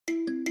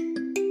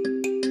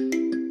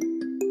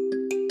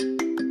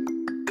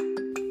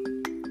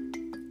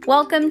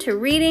Welcome to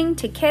Reading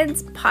to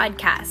Kids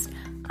podcast.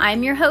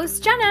 I'm your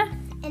host, Jenna.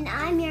 And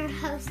I'm your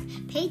host,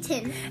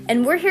 Peyton.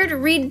 And we're here to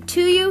read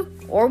to you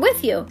or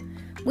with you.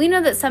 We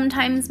know that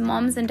sometimes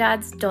moms and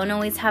dads don't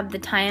always have the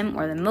time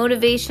or the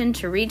motivation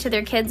to read to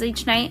their kids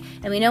each night,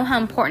 and we know how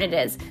important it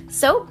is.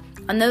 So,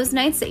 on those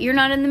nights that you're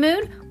not in the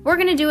mood, we're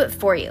going to do it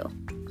for you.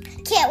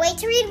 Can't wait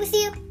to read with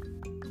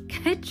you.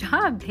 Good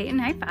job, Peyton.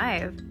 High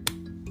five.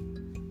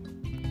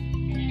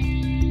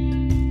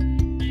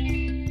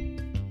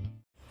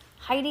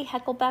 Heidi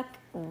Heckelbeck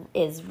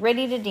is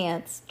ready to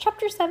dance.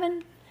 Chapter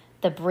 7,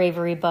 The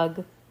Bravery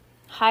Bug.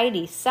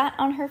 Heidi sat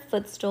on her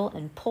footstool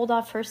and pulled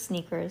off her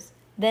sneakers.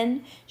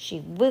 Then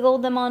she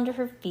wiggled them onto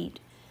her feet.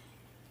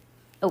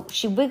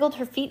 She wiggled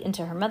her feet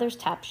into her mother's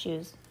tap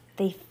shoes.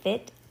 They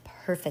fit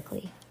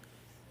perfectly.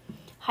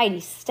 Heidi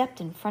stepped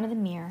in front of the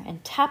mirror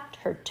and tapped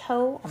her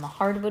toe on the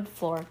hardwood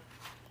floor.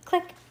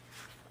 Click.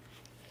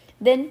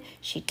 Then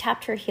she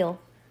tapped her heel.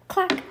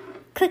 Clack,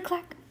 click,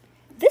 clack.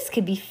 This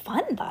could be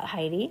fun, thought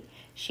Heidi.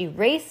 She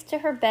raced to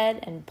her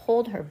bed and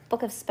pulled her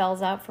book of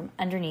spells out from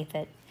underneath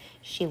it.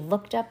 She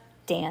looked up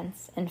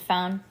dance and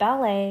found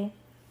ballet,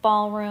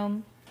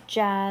 ballroom,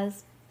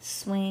 jazz,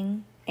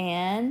 swing,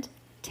 and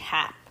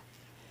tap.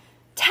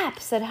 Tap,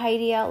 said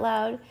Heidi out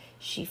loud.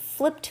 She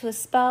flipped to a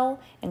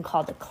spell and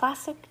called a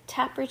classic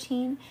tap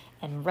routine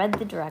and read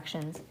the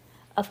directions.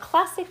 A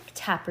classic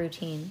tap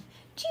routine.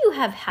 Do you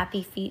have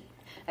happy feet?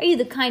 Are you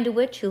the kind of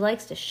witch who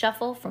likes to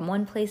shuffle from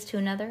one place to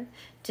another?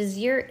 Does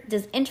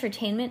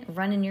entertainment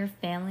run in your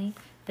family?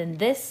 Then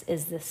this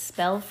is the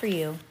spell for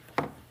you.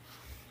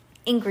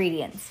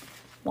 Ingredients.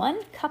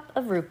 1 cup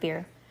of root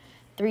beer,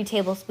 3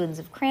 tablespoons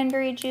of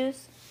cranberry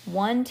juice,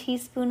 1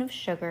 teaspoon of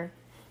sugar.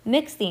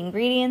 Mix the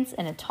ingredients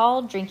in a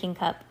tall drinking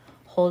cup.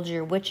 Hold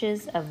your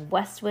Witches of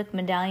Westwick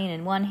medallion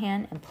in one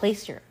hand and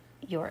place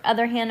your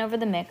other hand over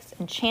the mix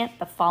and chant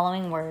the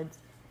following words.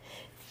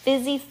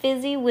 Fizzy,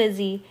 fizzy,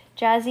 whizzy,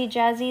 jazzy,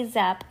 jazzy,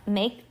 zap,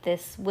 make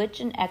this witch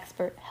an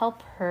expert,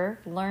 help her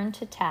learn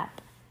to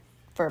tap.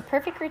 For a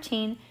perfect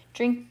routine,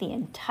 drink the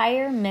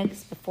entire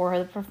mix before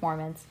the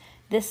performance.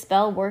 This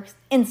spell works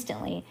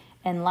instantly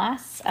and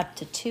lasts up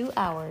to 2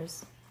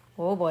 hours.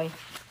 Oh boy,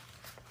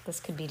 this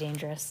could be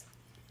dangerous.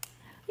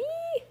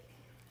 Eee!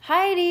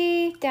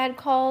 Heidi, Dad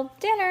called,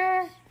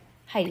 dinner.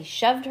 Heidi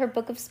shoved her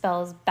book of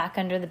spells back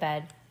under the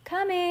bed.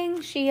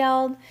 Coming, she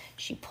yelled.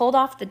 She pulled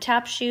off the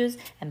tap shoes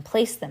and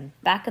placed them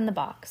back in the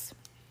box.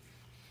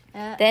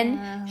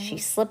 Then she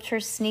slipped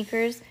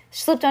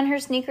on her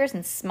sneakers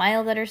and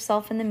smiled at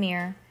herself in the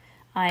mirror.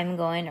 I'm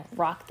going to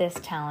rock this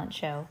talent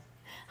show.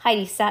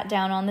 Heidi sat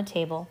down on the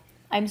table.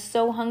 I'm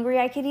so hungry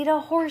I could eat a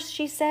horse,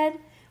 she said.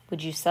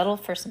 Would you settle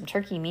for some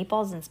turkey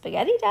meatballs and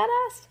spaghetti, Dad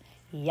asked.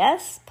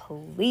 Yes,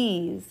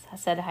 please,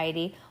 said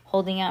Heidi,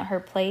 holding out her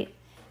plate.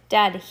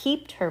 Dad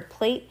heaped her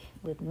plate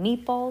with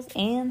meatballs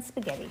and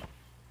spaghetti.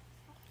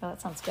 Oh,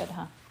 that sounds good,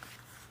 huh?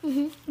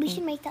 We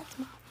should make that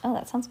tomorrow. Oh,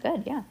 that sounds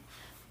good, yeah.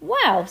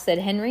 Wow, said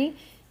Henry.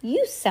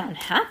 You sound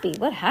happy.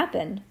 What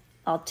happened?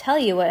 I'll tell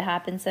you what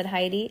happened, said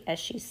Heidi, as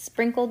she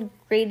sprinkled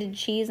grated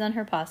cheese on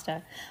her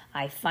pasta.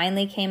 I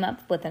finally came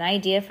up with an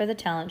idea for the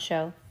talent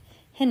show.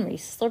 Henry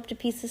slurped a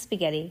piece of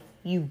spaghetti.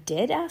 You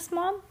did? Asked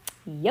Mom.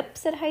 Yep,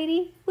 said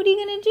Heidi. What are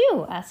you going to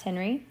do? Asked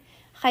Henry.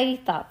 Heidi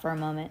thought for a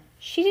moment.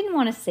 She didn't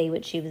want to say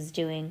what she was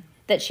doing,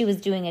 that she was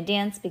doing a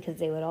dance, because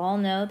they would all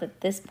know that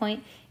at this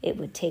point it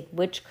would take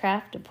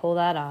witchcraft to pull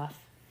that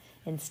off.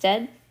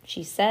 Instead,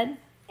 she said,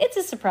 it's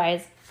a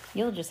surprise.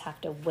 You'll just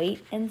have to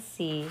wait and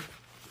see.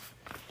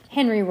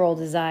 Henry rolled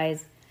his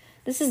eyes.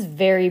 This is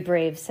very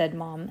brave, said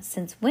Mom.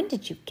 Since when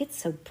did you get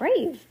so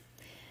brave?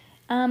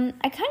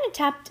 I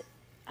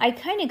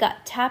kind of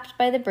got tapped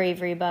by the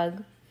bravery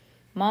bug.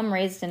 Mom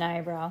raised an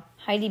eyebrow.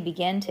 Heidi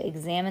began to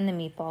examine the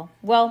meatball.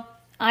 Well,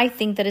 I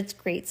think that it's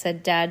great,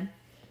 said Dad.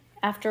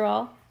 After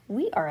all,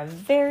 we are a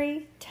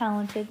very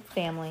talented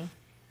family.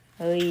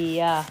 Oh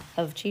yeah,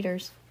 of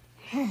cheaters.